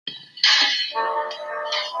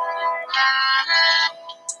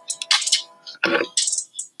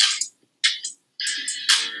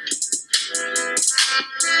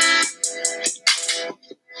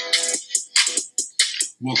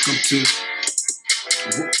Welcome to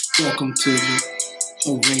welcome to the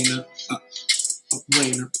arena.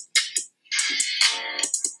 Arena.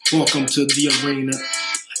 Welcome to the arena.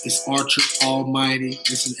 It's Archer Almighty.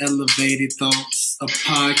 This is Elevated Thoughts, a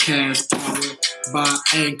podcast powered by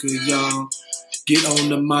Anchor, y'all. Get on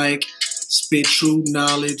the mic, spit true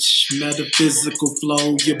knowledge, metaphysical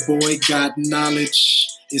flow. Your boy got knowledge.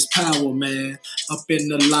 It's power, man. Up in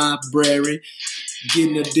the library,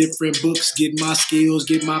 getting the different books, get my skills,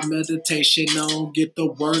 get my meditation on, get the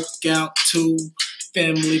workout too.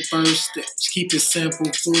 Family first, keep it simple,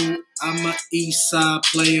 food. I'm a East Side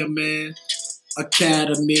player, man.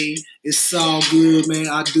 Academy, it's all good, man.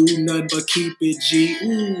 I do nothing but keep it G.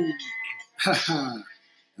 Ooh, haha.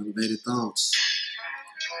 Elevated Thoughts.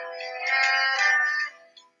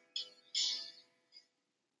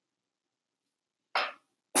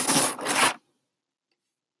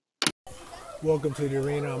 Welcome to the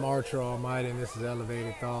arena. I'm Archer Almighty, and this is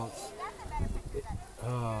Elevated Thoughts.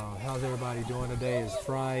 How's everybody doing today? It's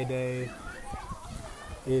Friday.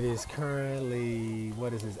 It is currently,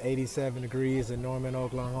 87 degrees in Norman,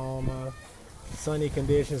 Oklahoma. Sunny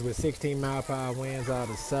conditions with 16 mile per hour winds out of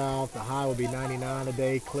the south. The high will be 99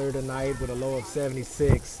 today, clear tonight with a low of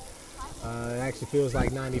 76. It actually feels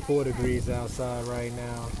like 94 degrees outside right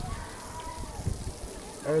now.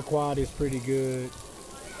 Air quality is pretty good.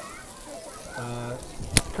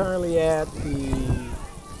 Currently at the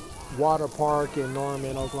water park in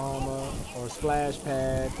Norman, Oklahoma, or splash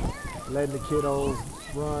pad, letting the kiddos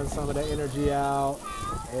run some of the energy out,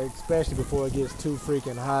 especially before it gets too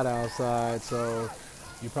freaking hot outside. So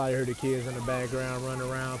you probably heard the kids in the background running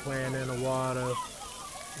around playing in the water.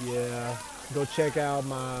 Yeah, go check out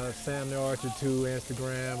my Sam the Archer 2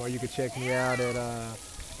 Instagram, or you can check me out at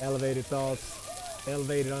Elevated Thoughts,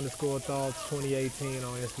 Elevated_Thoughts 2018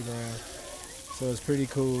 on Instagram. So it's pretty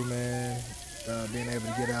cool, man, being able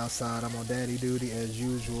to get outside. I'm on daddy duty as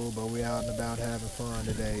usual, but we're out and about having fun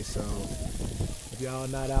today. So if y'all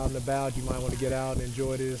not out and about, you might want to get out and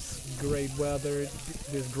enjoy this great weather,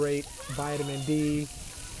 this great vitamin D,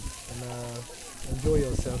 and enjoy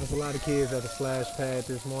yourself. There's a lot of kids at the splash pad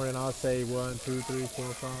this morning. I'll say 1, 2, 3, 4,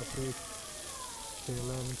 5, 6, 10,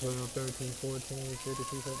 11, 12, 13, 14, 15,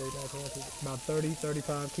 16, 17, 18, 19, about 30,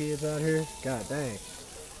 35 kids out here. God dang.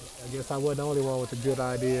 I guess I wasn't the only one with a good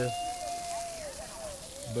idea,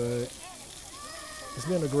 but it's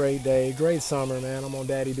been a great day, great summer, man. I'm on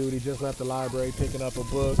daddy duty, just left the library picking up a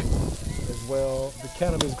book as well. The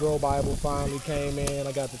Cannabis Grow Bible finally came in.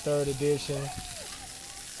 I got the 3rd edition,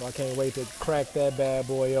 so I can't wait to crack that bad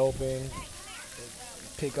boy open,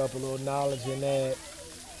 pick up a little knowledge in that.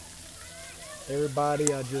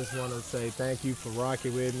 Everybody, I just want to say thank you for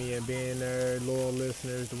rocking with me and being there, loyal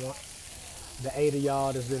listeners. The 8 of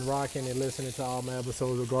y'all that's been rocking and listening to all my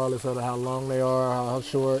episodes, regardless of how long they are, how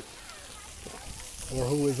short, or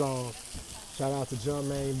who is on. Shout out to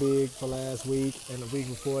Jumpman Big for last week, and the week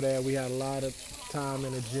before that, we had a lot of time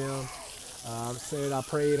in the gym. I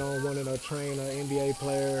prayed on one of the trainer, NBA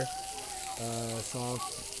player. So I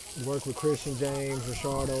worked with Christian James,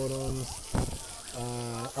 Rashard Odoms,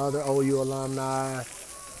 other OU alumni.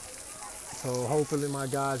 So hopefully my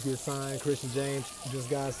guys get signed. Christian James just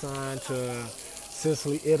got signed to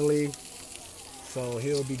Sicily, Italy. So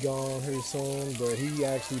he'll be gone here soon, but he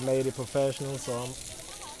actually made it professional. So I'm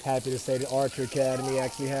happy to say the Archer Academy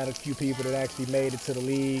actually had a few people that actually made it to the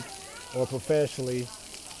league or professionally.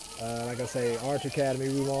 Like I say, Archer Academy,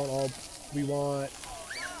 we want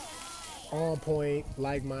on point,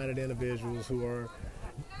 like-minded individuals who are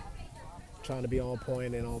trying to be on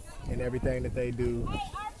point in everything that they do.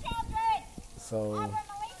 So,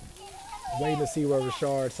 waiting to see where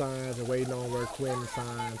Rashard signs and waiting on where Quinn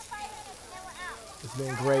signs. It's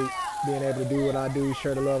been great being able to do what I do,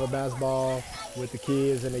 share the love of basketball with the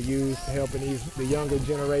kids and the youth, helping the younger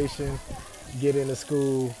generation get into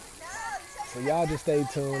school. So y'all just stay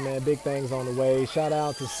tuned, man. Big things on the way. Shout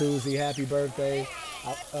out to Susie. Happy birthday.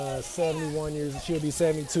 71 years. She'll be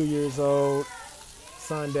 72 years old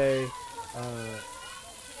Sunday.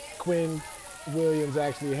 Quinn Williams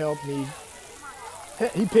actually helped me.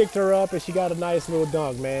 He picked her up and she got a nice little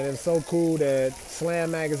dunk, man. It's so cool that Slam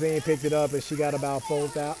Magazine picked it up and she got about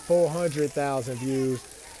 400,000 views.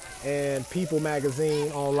 And People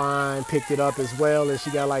Magazine online picked it up as well and she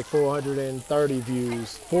got like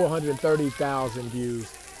 430,000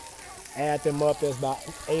 views. Add them up, that's about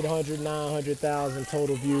 800, 900,000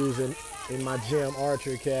 total views in my gym,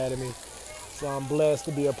 Archer Academy. So I'm blessed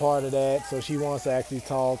to be a part of that. So she wants to actually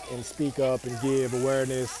talk and speak up and give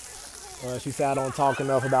awareness. She said I don't talk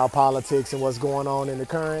enough about politics and what's going on in the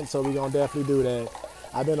current, so we're going to definitely do that.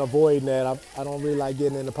 I've been avoiding that. I don't really like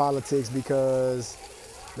getting into politics because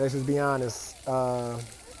let's just be honest.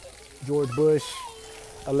 George Bush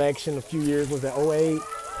election a few years was at 08.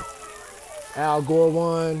 Al Gore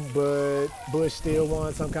won, but Bush still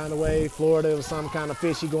won some kind of way. Florida was some kind of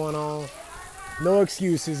fishy going on. No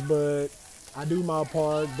excuses, but I do my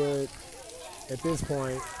part. But at this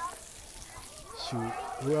point, shoot,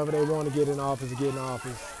 whoever they want to get in office, get in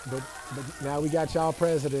office. But now we got y'all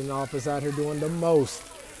president in office out here doing the most.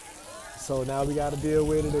 So now we got to deal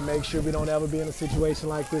with it and make sure we don't ever be in a situation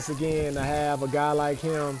like this again to have a guy like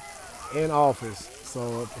him in office.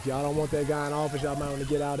 So if y'all don't want that guy in office, y'all might want to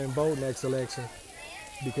get out and vote next election.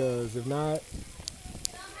 Because if not,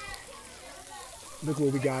 look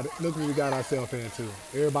what we got ourselves into.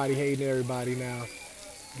 Everybody hating everybody now.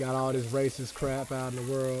 Got all this racist crap out in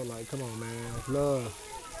the world. Like, come on, man. Love.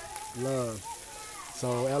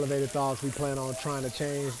 So Elevated Thoughts, we plan on trying to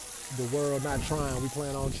change the world. Not trying, we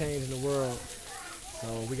plan on changing the world. So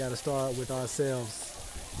we got to start with ourselves.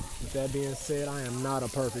 With that being said, I am not a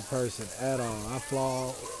perfect person at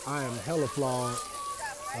all. I am hella flawed.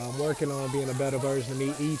 I'm working on being a better version of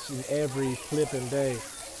me each and every flipping day,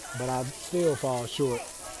 but I still fall short.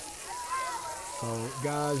 So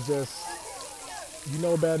guys, just, you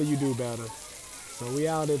know better, you do better. So we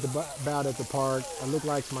out at the park. I look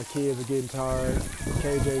like my kids are getting tired.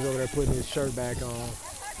 KJ's over there putting his shirt back on.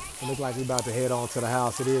 It look like we about to head on to the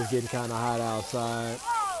house. It is getting kind of hot outside.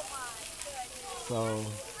 So,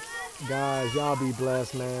 guys, y'all be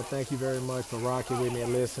blessed, man. Thank you very much for rocking with me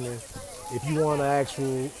and listening. If you want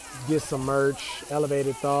to get some merch,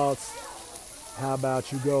 Elevated Thoughts, how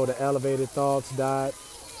about you go to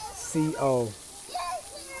elevatedthoughts.co.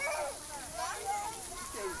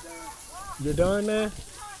 You're done, man?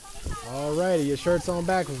 Alrighty, your shirt's on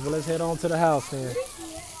backwards, but let's head on to the house then.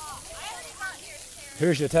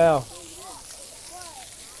 Here's your towel.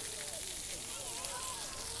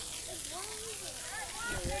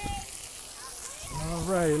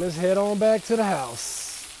 Alrighty, let's head on back to the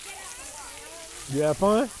house. You have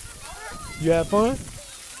fun? You have fun?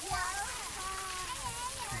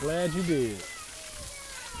 Glad you did. So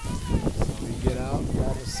we get out,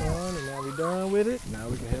 got the sun, and now we done with it. Now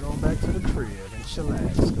we can head on back to the crib and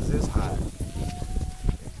chillax, because it's hot.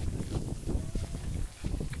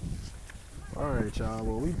 Alright, y'all.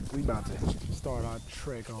 Well, we about to start our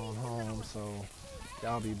trek on home, so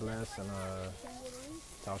y'all be blessed, and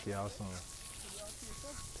talk to y'all soon.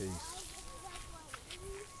 Peace.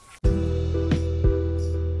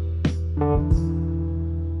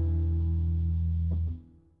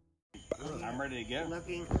 I'm ready to go.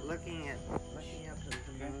 Looking up at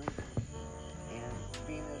the moon and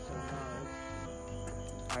Venus and Mars,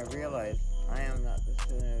 I realize I am not the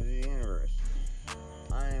center of the universe.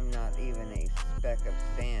 I am not even a speck of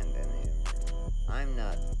sand in the universe. I'm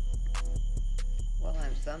not. Well,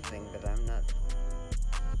 I'm something, but I'm not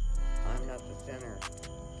the center.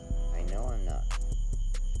 I know I'm not.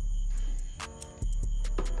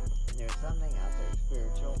 There's something out there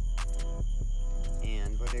spiritual,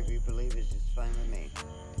 and whatever you believe is just fine with me.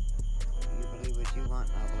 You believe what you want,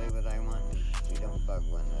 and I'll believe what I want, and we don't bug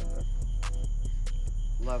one another.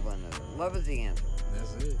 Love one another. Love is the answer.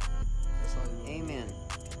 That's it. That's all you want. Amen.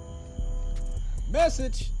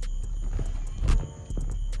 Message.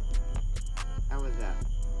 How was that?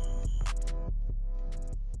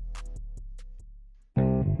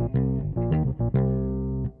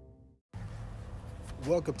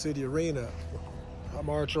 Welcome to the arena. I'm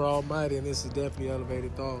Archer Almighty, and this is definitely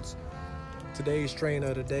Elevated Thoughts. Today's strain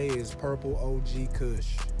of the day is Purple OG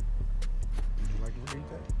Kush. Would you like to read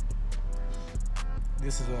that?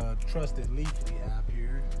 This is a trusted Leafly app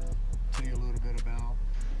here. Tell you a little bit about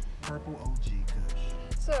Purple OG Kush.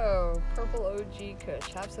 So, Purple OG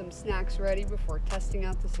Kush. Have some snacks ready before testing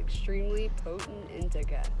out this extremely potent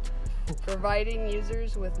indica. Providing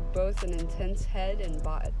users with both an intense head and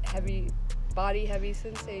body-heavy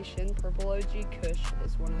sensation, Purple OG Kush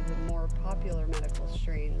is one of the more popular medical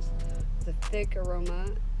strains with a thick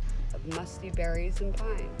aroma of musty berries and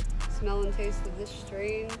pine. Smell and taste of this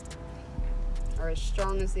strain are as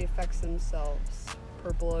strong as the effects themselves.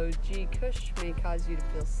 Purple OG Kush may cause you to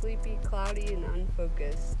feel sleepy, cloudy, and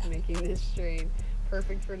unfocused, making this strain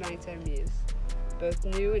perfect for nighttime use. Both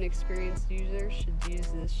new and experienced users should use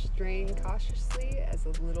this strain cautiously, as a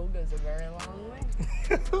little goes a very long way.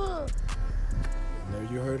 There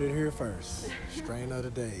you heard it here first. Strain of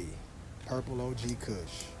the day, Purple OG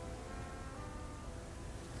Kush.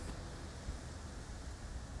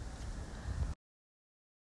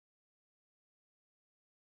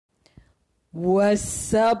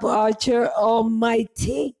 What's up, Archer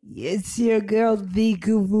Almighty? It's your girl, the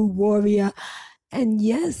Guru Warrior. And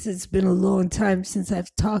yes, it's been a long time since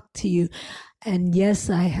I've talked to you. And yes,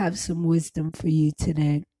 I have some wisdom for you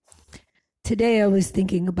today. Today I was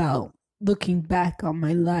thinking about looking back on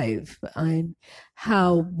my life and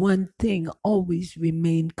how one thing always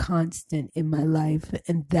remained constant in my life,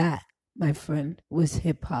 and that, my friend, was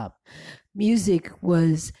hip hop. Music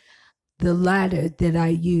was the ladder that I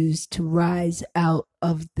used to rise out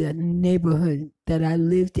of the neighborhood that I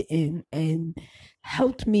lived in and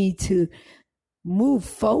helped me to move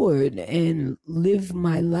forward and live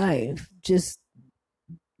my life just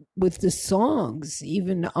with the songs,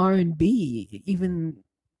 even R&B, even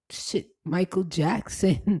shit, Michael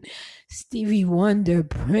Jackson, Stevie Wonder,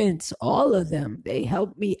 Prince, all of them. They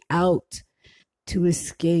helped me out to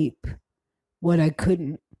escape what I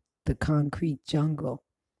couldn't, the concrete jungle.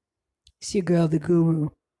 It's your girl, the Guru.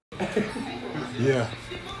 Yeah,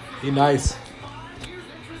 he nice.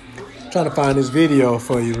 Trying to find this video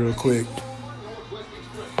for you real quick.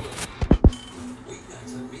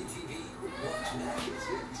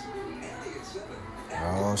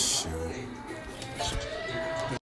 Oh, shoot.